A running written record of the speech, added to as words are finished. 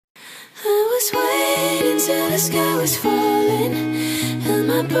till the sky was falling. Held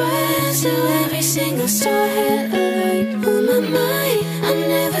my breath till every single star had a light. On my mind, I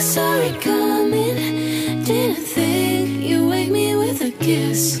never saw it coming. Didn't think you'd wake me with a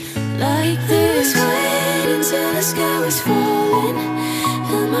kiss like this. Waiting till the sky was falling.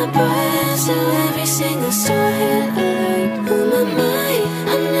 Held my breath till every single star had a light. On my mind,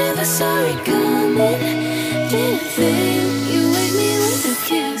 I never saw it coming. Didn't think you'd wake me with a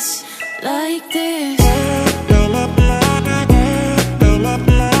kiss like this.